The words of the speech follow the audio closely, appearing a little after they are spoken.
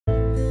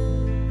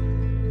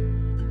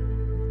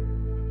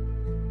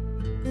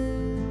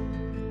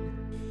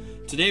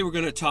Today we're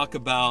going to talk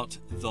about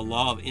the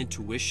law of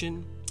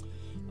intuition.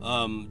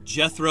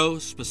 Jethro,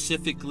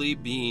 specifically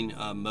being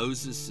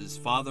Moses'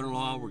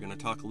 father-in-law. We're going to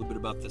talk a little bit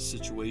about the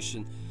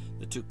situation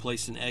that took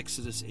place in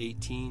Exodus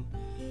 18.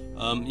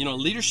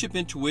 Leadership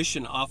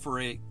intuition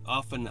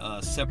often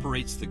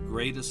separates the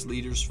greatest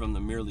leaders from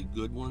the merely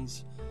good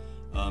ones.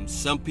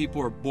 Some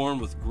people are born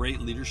with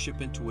great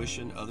leadership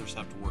intuition. Others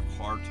have to work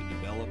hard to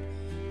develop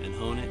and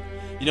hone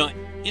it.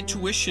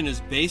 Intuition is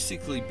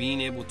basically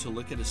being able to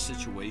look at a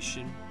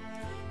situation,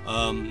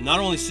 not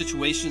only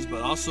situations,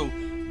 but also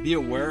be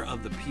aware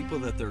of the people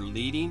that they're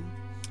leading,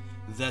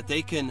 that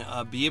they can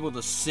be able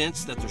to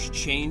sense that there's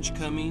change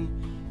coming,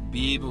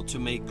 be able to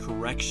make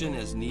correction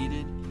as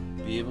needed,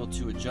 be able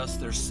to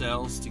adjust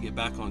themselves to get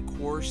back on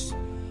course.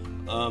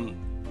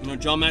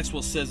 John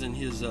Maxwell says in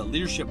his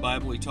Leadership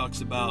Bible, he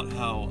talks about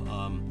how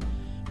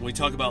when we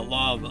talk about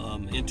law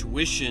of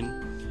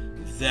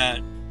intuition, that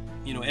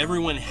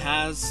everyone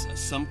has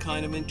some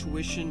kind of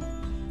intuition,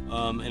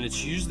 and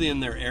it's usually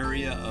in their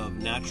area of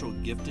natural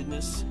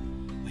giftedness.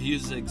 He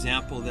uses an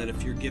example that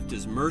if your gift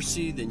is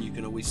mercy, then you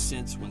can always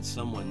sense when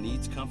someone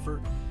needs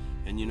comfort,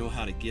 and you know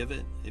how to give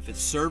it. If it's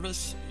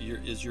service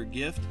is your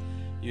gift,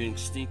 you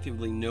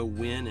instinctively know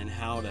when and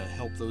how to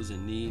help those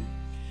in need.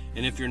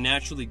 And if you're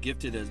naturally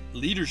gifted at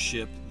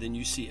leadership, then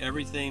you see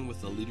everything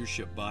with a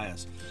leadership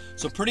bias.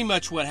 So pretty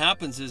much what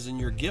happens is in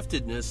your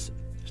giftedness,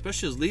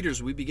 especially as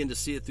leaders, we begin to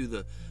see it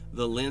through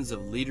the lens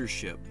of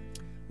leadership.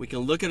 We can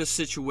look at a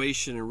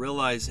situation and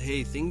realize,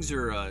 hey, things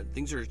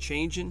are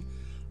changing.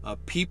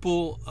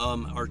 People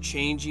are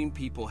changing.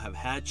 People have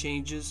had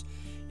changes,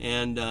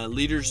 and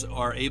leaders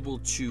are able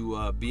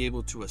to be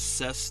able to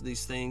assess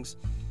these things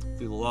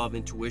through the law of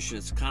intuition.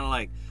 It's kind of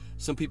like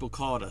some people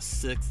call it a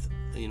sixth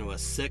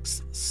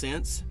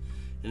sense.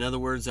 In other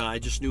words, I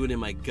just knew it in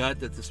my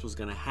gut that this was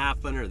going to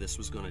happen or this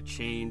was going to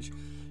change.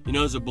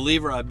 As a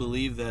believer, I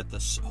believe that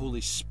the Holy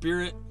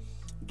Spirit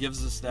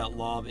gives us that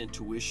law of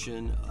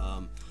intuition.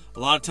 A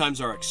lot of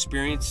times our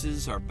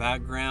experiences, our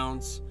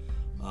backgrounds,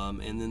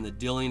 and then the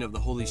dealing of the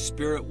Holy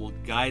Spirit will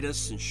guide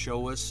us and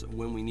show us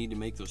when we need to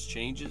make those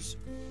changes.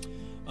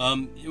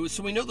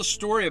 So we know the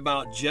story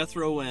about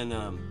Jethro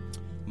and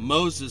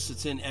Moses.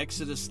 It's in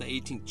Exodus, the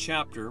 18th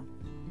chapter.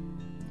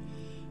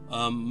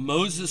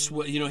 Moses,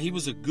 he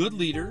was a good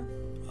leader.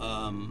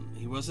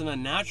 He wasn't a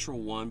natural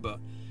one, but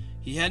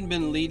he hadn't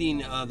been leading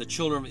the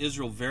children of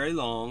Israel very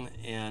long.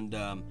 And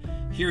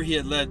here he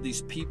had led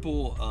these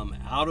people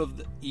out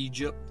of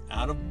Egypt,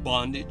 out of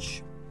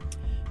bondage.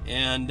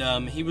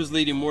 And he was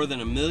leading more than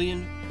 1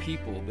 million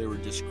people. They were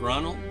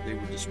disgruntled. They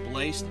were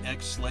displaced,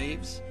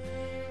 ex-slaves.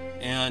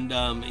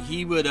 And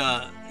he would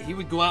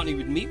go out and he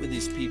would meet with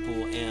these people,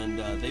 and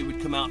they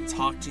would come out and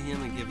talk to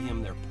him and give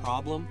him their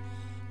problem.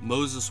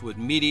 Moses would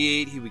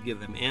mediate. He would give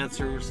them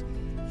answers.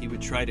 He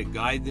would try to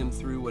guide them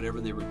through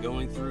whatever they were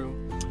going through.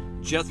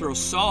 Jethro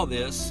saw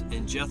this,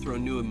 and Jethro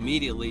knew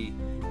immediately,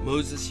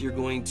 Moses, you're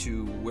going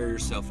to wear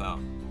yourself out,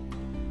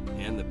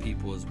 and the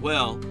people as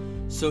well.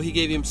 So he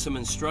gave him some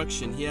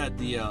instruction. He had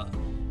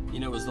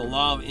it was the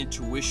law of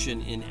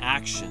intuition in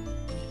action.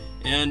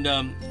 And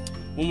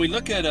when we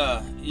look at,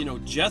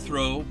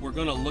 Jethro, we're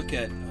going to look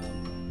at,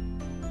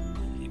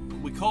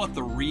 we call it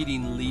the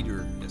reading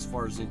leader as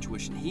far as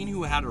intuition. He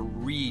knew how to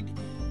read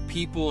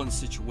people and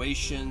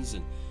situations,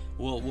 and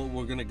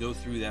we're going to go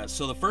through that.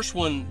 So the first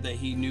one that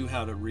he knew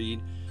how to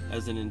read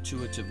as an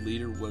intuitive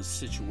leader was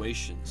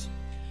situations.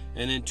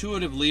 An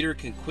intuitive leader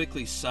can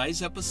quickly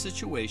size up a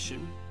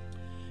situation.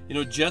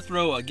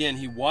 Jethro, again,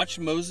 he watched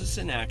Moses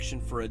in action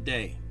for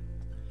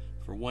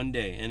one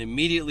day, and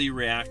immediately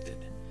reacted.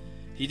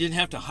 He didn't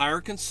have to hire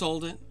a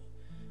consultant.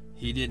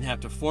 He didn't have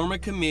to form a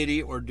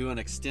committee or do an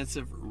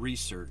extensive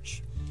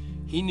research.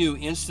 He knew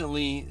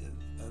instantly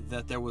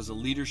that there was a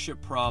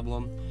leadership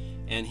problem,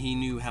 and he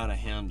knew how to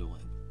handle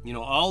it.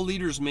 All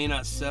leaders may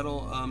not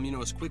settle,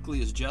 as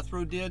quickly as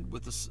Jethro did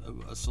with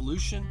a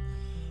solution,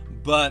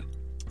 but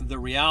the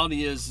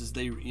reality is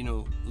they,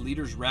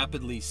 leaders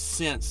rapidly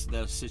sense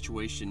that a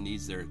situation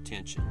needs their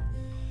attention.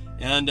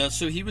 And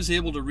so he was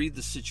able to read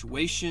the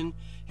situation.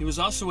 He was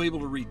also able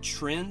to read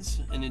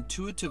trends. An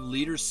intuitive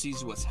leader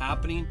sees what's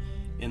happening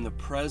in the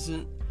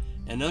present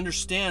and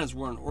understands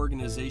where an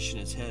organization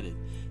is headed.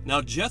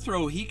 Now,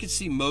 Jethro, he could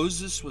see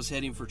Moses was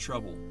heading for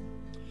trouble.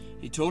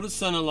 He told his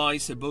son-in-law, he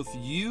said, both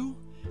you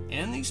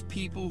and these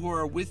people who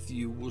are with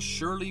you will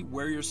surely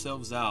wear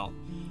yourselves out,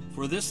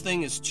 for this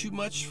thing is too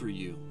much for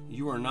you.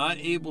 You are not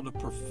able to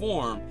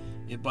perform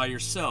it by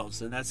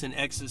yourselves. And that's in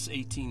Exodus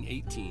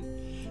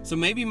 18:18. So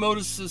maybe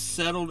Moses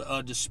settled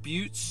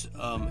disputes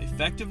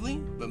effectively,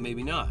 but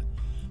maybe not.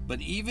 But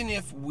even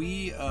if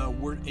we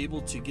were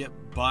able to get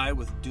by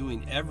with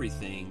doing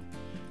everything,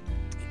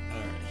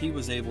 he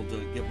was able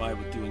to get by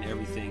with doing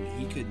everything,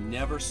 he could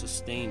never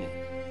sustain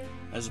it.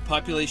 As the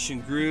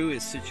population grew,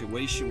 his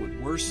situation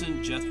would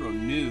worsen. Jethro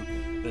knew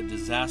that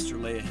disaster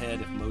lay ahead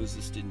if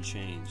Moses didn't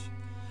change.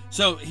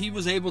 So he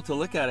was able to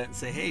look at it and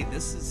say, hey,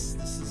 this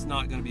is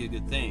not going to be a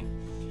good thing.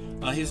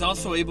 He's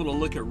also able to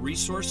look at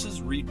resources,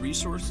 read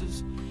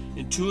resources.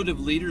 Intuitive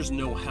leaders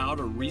know how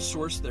to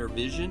resource their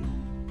vision.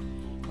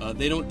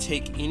 They don't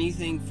take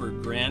anything for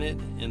granted,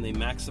 and they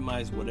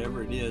maximize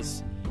whatever it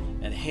is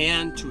at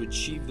hand to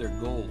achieve their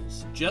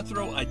goals.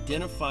 Jethro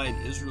identified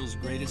Israel's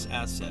greatest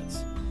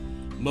assets: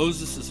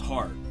 Moses'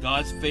 heart,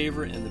 God's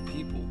favor, and the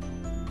people.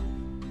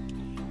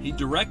 He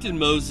directed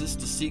Moses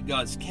to seek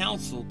God's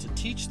counsel to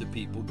teach the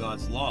people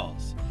God's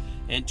laws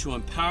and to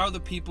empower the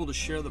people to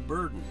share the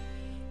burden.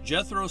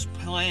 Jethro's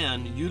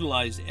plan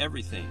utilized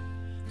everything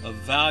of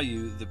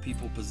value the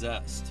people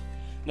possessed.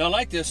 Now,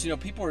 like this,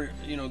 people are,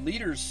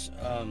 leaders,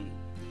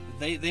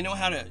 they know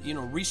how to,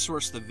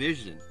 resource the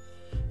vision.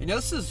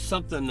 This is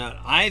something that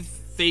I've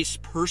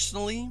faced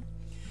personally,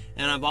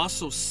 and I've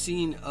also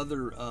seen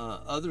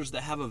others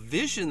that have a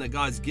vision that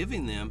God's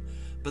giving them,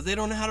 but they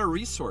don't know how to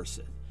resource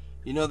it.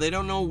 They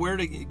don't know where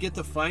to get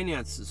the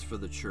finances for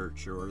the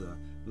church or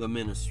the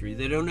ministry.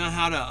 They don't know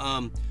how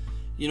to,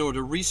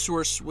 to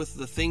resource with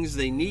the things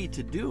they need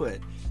to do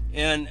it.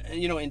 And,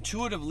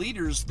 intuitive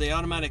leaders, they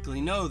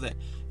automatically know that,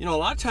 a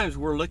lot of times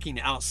we're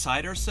looking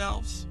outside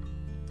ourselves.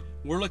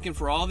 We're looking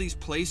for all these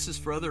places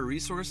for other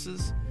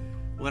resources.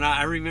 When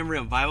I remember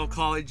in Bible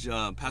college,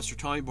 Pastor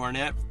Tommy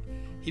Barnett,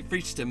 he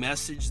preached a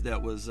message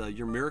that was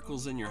your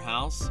miracles in your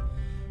house.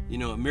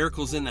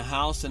 Miracles in the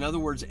house. In other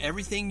words,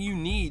 everything you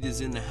need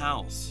is in the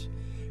house.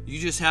 You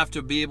just have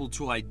to be able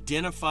to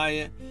identify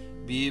it,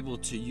 be able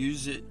to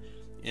use it,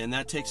 and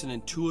that takes an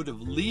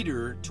intuitive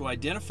leader to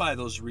identify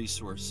those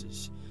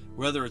resources,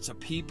 whether it's a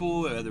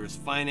people, whether it's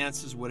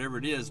finances, whatever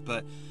it is,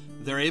 but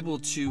they're able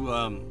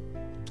to,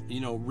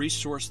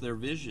 resource their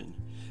vision.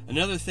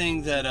 Another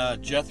thing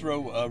that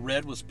Jethro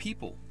read was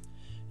people.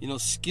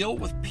 Skill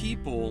with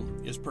people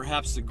is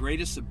perhaps the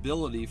greatest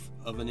ability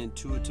of an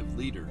intuitive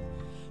leader.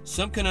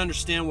 Some can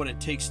understand what it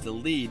takes to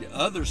lead,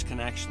 others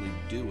can actually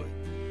do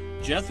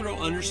it. Jethro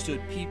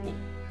understood people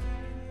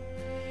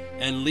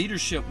and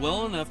leadership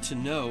well enough to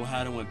know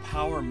how to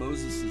empower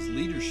Moses'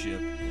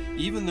 leadership,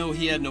 even though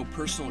he had no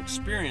personal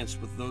experience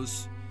with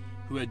those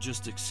who had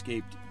just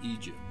escaped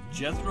Egypt.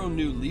 Jethro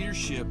knew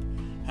leadership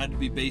had to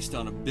be based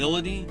on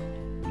ability,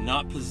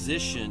 not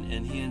position,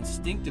 and he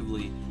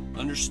instinctively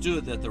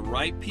understood that the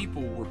right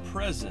people were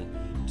present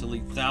to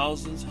lead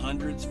thousands,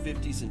 hundreds,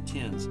 fifties, and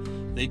tens.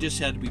 They just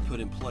had to be put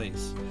in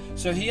place.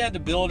 So he had the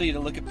ability to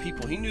look at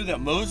people. He knew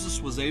that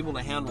Moses was able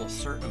to handle a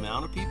certain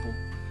amount of people.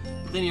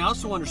 But then he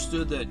also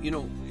understood that,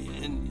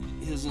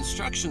 and his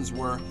instructions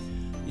were,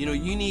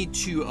 you need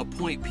to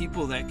appoint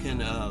people that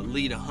can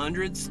lead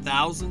hundreds,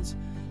 thousands,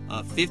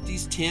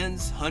 50s,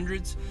 10s,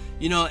 hundreds,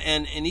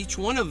 and each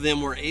one of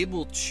them were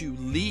able to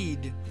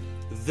lead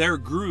their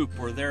group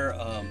or their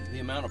the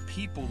amount of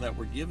people that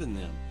were given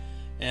them.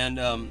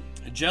 And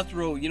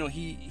Jethro,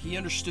 he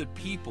understood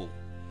people,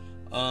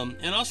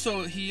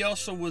 and he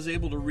also was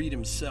able to read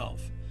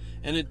himself.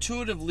 An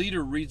intuitive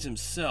leader reads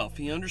himself.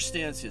 He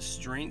understands his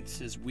strengths,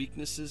 his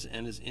weaknesses,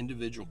 and his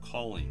individual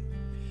calling.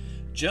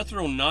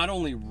 Jethro not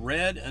only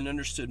read and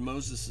understood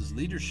Moses'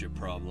 leadership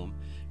problem,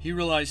 he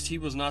realized he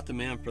was not the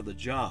man for the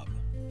job.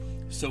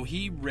 So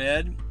he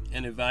read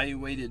and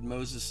evaluated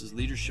Moses'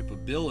 leadership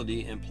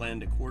ability and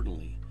planned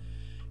accordingly.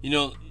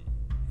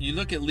 You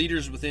look at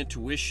leaders with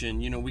intuition,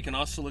 we can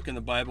also look in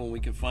the Bible and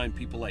we can find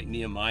people like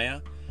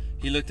Nehemiah.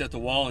 He looked at the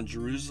wall in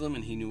Jerusalem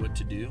and he knew what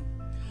to do.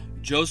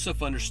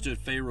 Joseph understood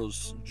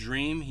Pharaoh's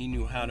dream. He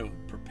knew how to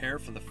prepare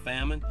for the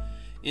famine.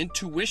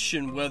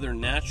 Intuition, whether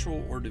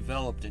natural or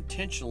developed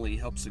intentionally,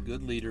 helps a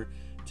good leader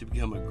to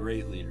become a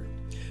great leader.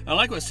 I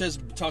like what it says,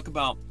 talk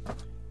about,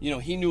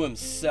 he knew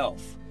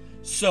himself.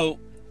 So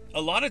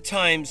a lot of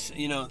times,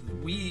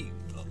 we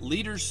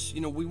leaders,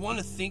 we want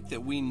to think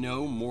that we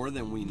know more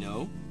than we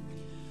know.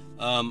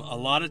 A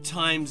lot of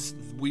times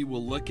we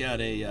will look at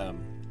a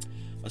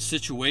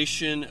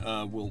situation,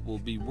 we'll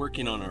be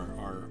working on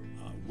our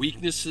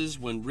weaknesses,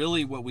 when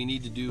really what we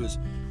need to do is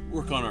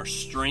work on our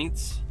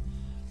strengths.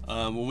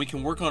 When we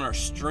can work on our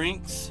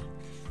strengths,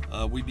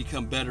 we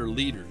become better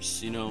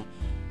leaders.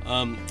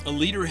 A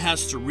leader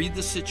has to read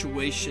the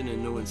situation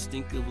and know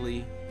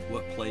instinctively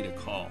what play to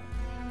call.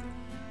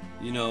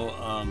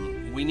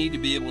 We need to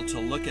be able to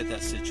look at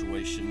that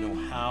situation, know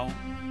how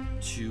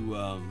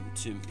to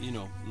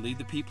lead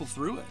the people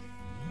through it.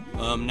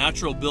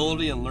 Natural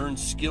ability and learned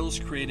skills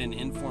create an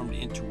informed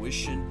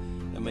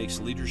intuition that makes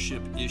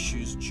leadership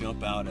issues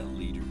jump out at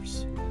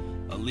leaders.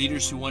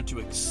 Leaders who want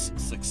to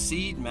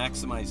succeed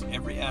maximize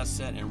every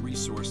asset and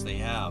resource they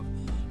have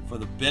for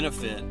the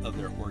benefit of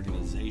their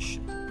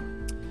organization.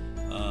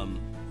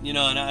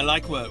 And I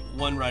like what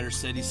one writer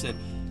said. He said,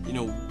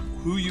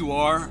 who you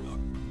are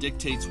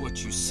dictates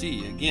what you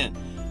see. Again,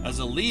 as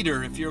a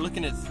leader, if you're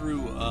looking at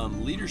through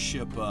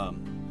leadership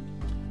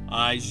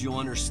eyes, you'll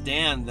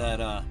understand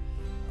that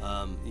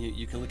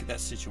you can look at that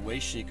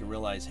situation, you can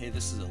realize, hey,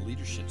 this is a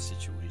leadership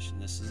situation.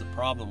 This is a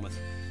problem with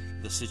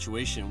the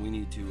situation. We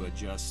need to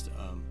adjust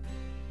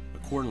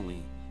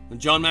accordingly. When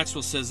John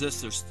Maxwell says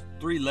this, there's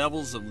 3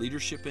 levels of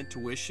leadership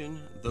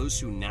intuition. Those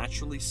who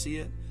naturally see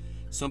it.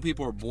 Some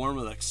people are born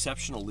with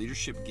exceptional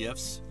leadership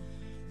gifts.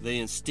 They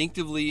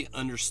instinctively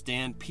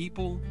understand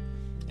people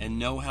and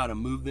know how to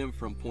move them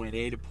from point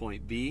A to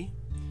point B.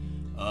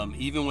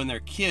 Even when they're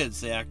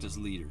kids, they act as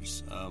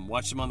leaders.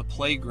 Watch them on the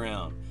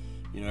playground.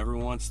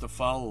 Everyone wants to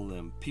follow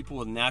them. People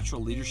with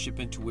natural leadership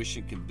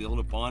intuition can build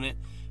upon it,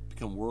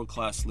 become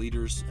world-class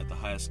leaders at the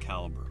highest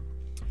caliber.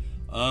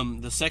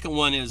 The second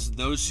one is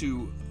those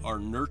who are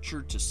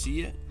nurtured to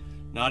see it.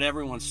 Not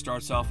everyone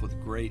starts off with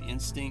great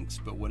instincts,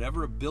 but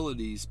whatever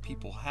abilities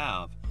people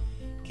have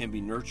can be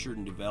nurtured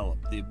and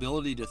developed. The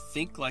ability to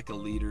think like a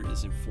leader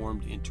is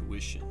informed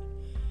intuition.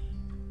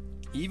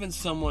 Even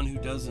someone who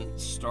doesn't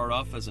start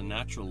off as a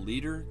natural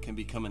leader can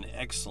become an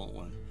excellent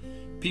one.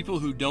 People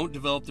who don't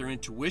develop their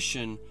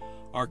intuition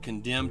are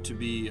condemned to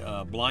be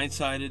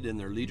blindsided in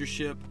their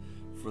leadership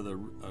for the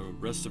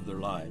rest of their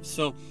lives.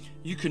 So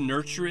you can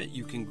nurture it,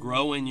 you can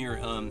grow in your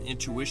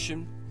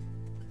intuition.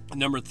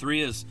 Number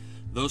 3 is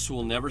those who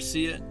will never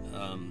see it.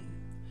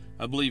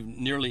 I believe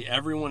nearly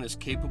everyone is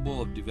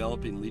capable of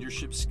developing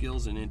leadership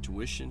skills and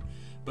intuition,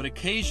 but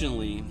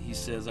occasionally, he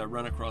says, I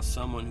run across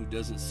someone who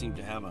doesn't seem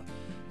to have a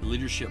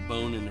leadership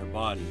bone in their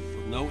body,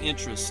 with no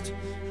interest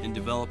in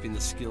developing the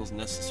skills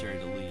necessary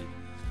to lead.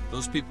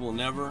 Those people will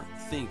never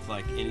think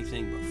like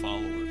anything but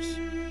followers.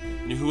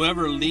 And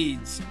whoever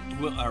leads,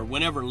 or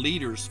whenever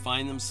leaders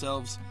find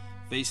themselves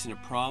facing a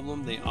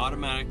problem, they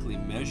automatically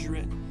measure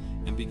it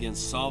and begin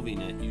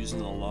solving it using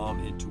the law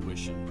of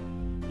intuition.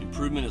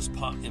 Improvement is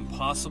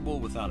impossible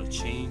without a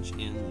change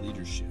in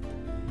leadership.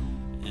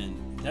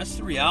 And that's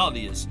the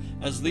reality is,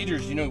 as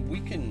leaders,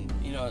 we can,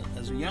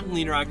 as a young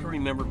leader, I can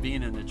remember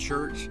being in the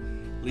church,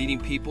 leading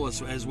people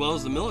as well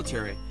as the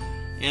military,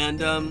 and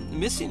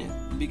missing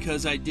it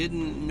because I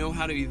didn't know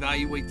how to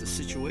evaluate the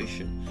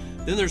situation.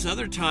 Then there's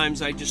other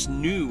times I just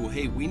knew,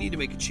 hey, we need to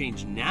make a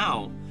change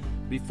now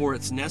before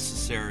it's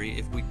necessary.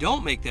 If we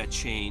don't make that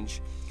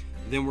change,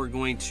 then we're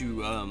going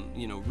to,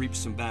 reap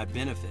some bad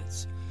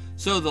benefits.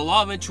 So the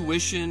law of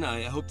intuition,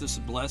 I hope this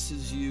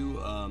blesses you.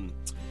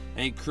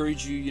 I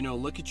encourage you,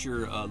 look at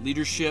your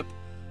leadership.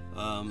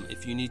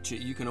 If you need to,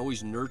 you can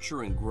always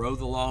nurture and grow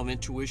the law of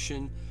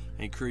intuition.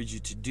 I encourage you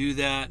to do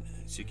that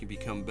so you can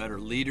become better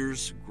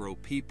leaders, grow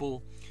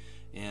people.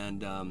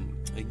 And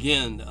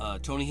again,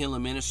 Tony Henley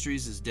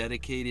Ministries is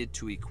dedicated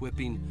to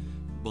equipping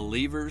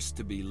believers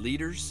to be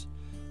leaders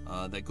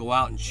that go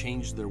out and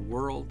change their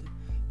world.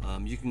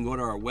 You can go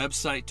to our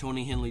website,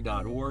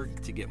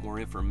 tonyhenley.org, to get more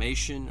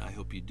information. I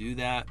hope you do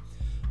that.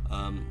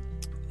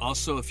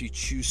 Also, if you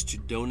choose to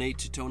donate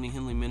to Tony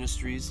Henley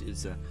Ministries,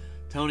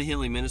 Tony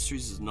Henley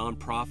Ministries is a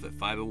nonprofit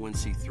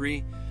 501c3.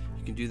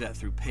 You can do that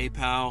through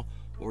PayPal,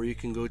 or you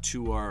can go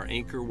to our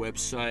Anchor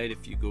website.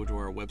 If you go to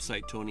our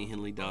website,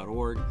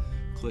 tonyhenley.org,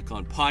 click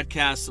on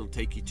podcasts, it'll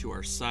take you to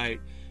our site,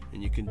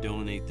 and you can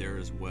donate there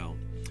as well.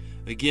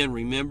 Again,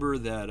 remember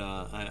that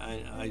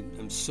I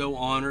am so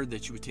honored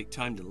that you would take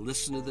time to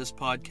listen to this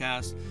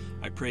podcast.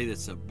 I pray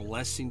that's a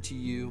blessing to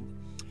you.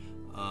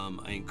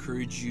 I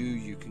encourage you,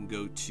 you can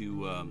go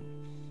to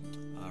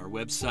our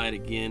website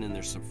again, and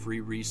there's some free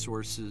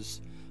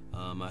resources.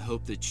 I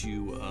hope that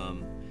you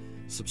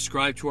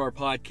subscribe to our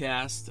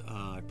podcast.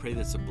 I pray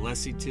that's a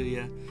blessing to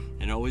you.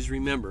 And always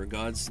remember,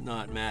 God's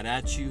not mad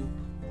at you,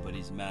 but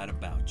He's mad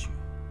about you.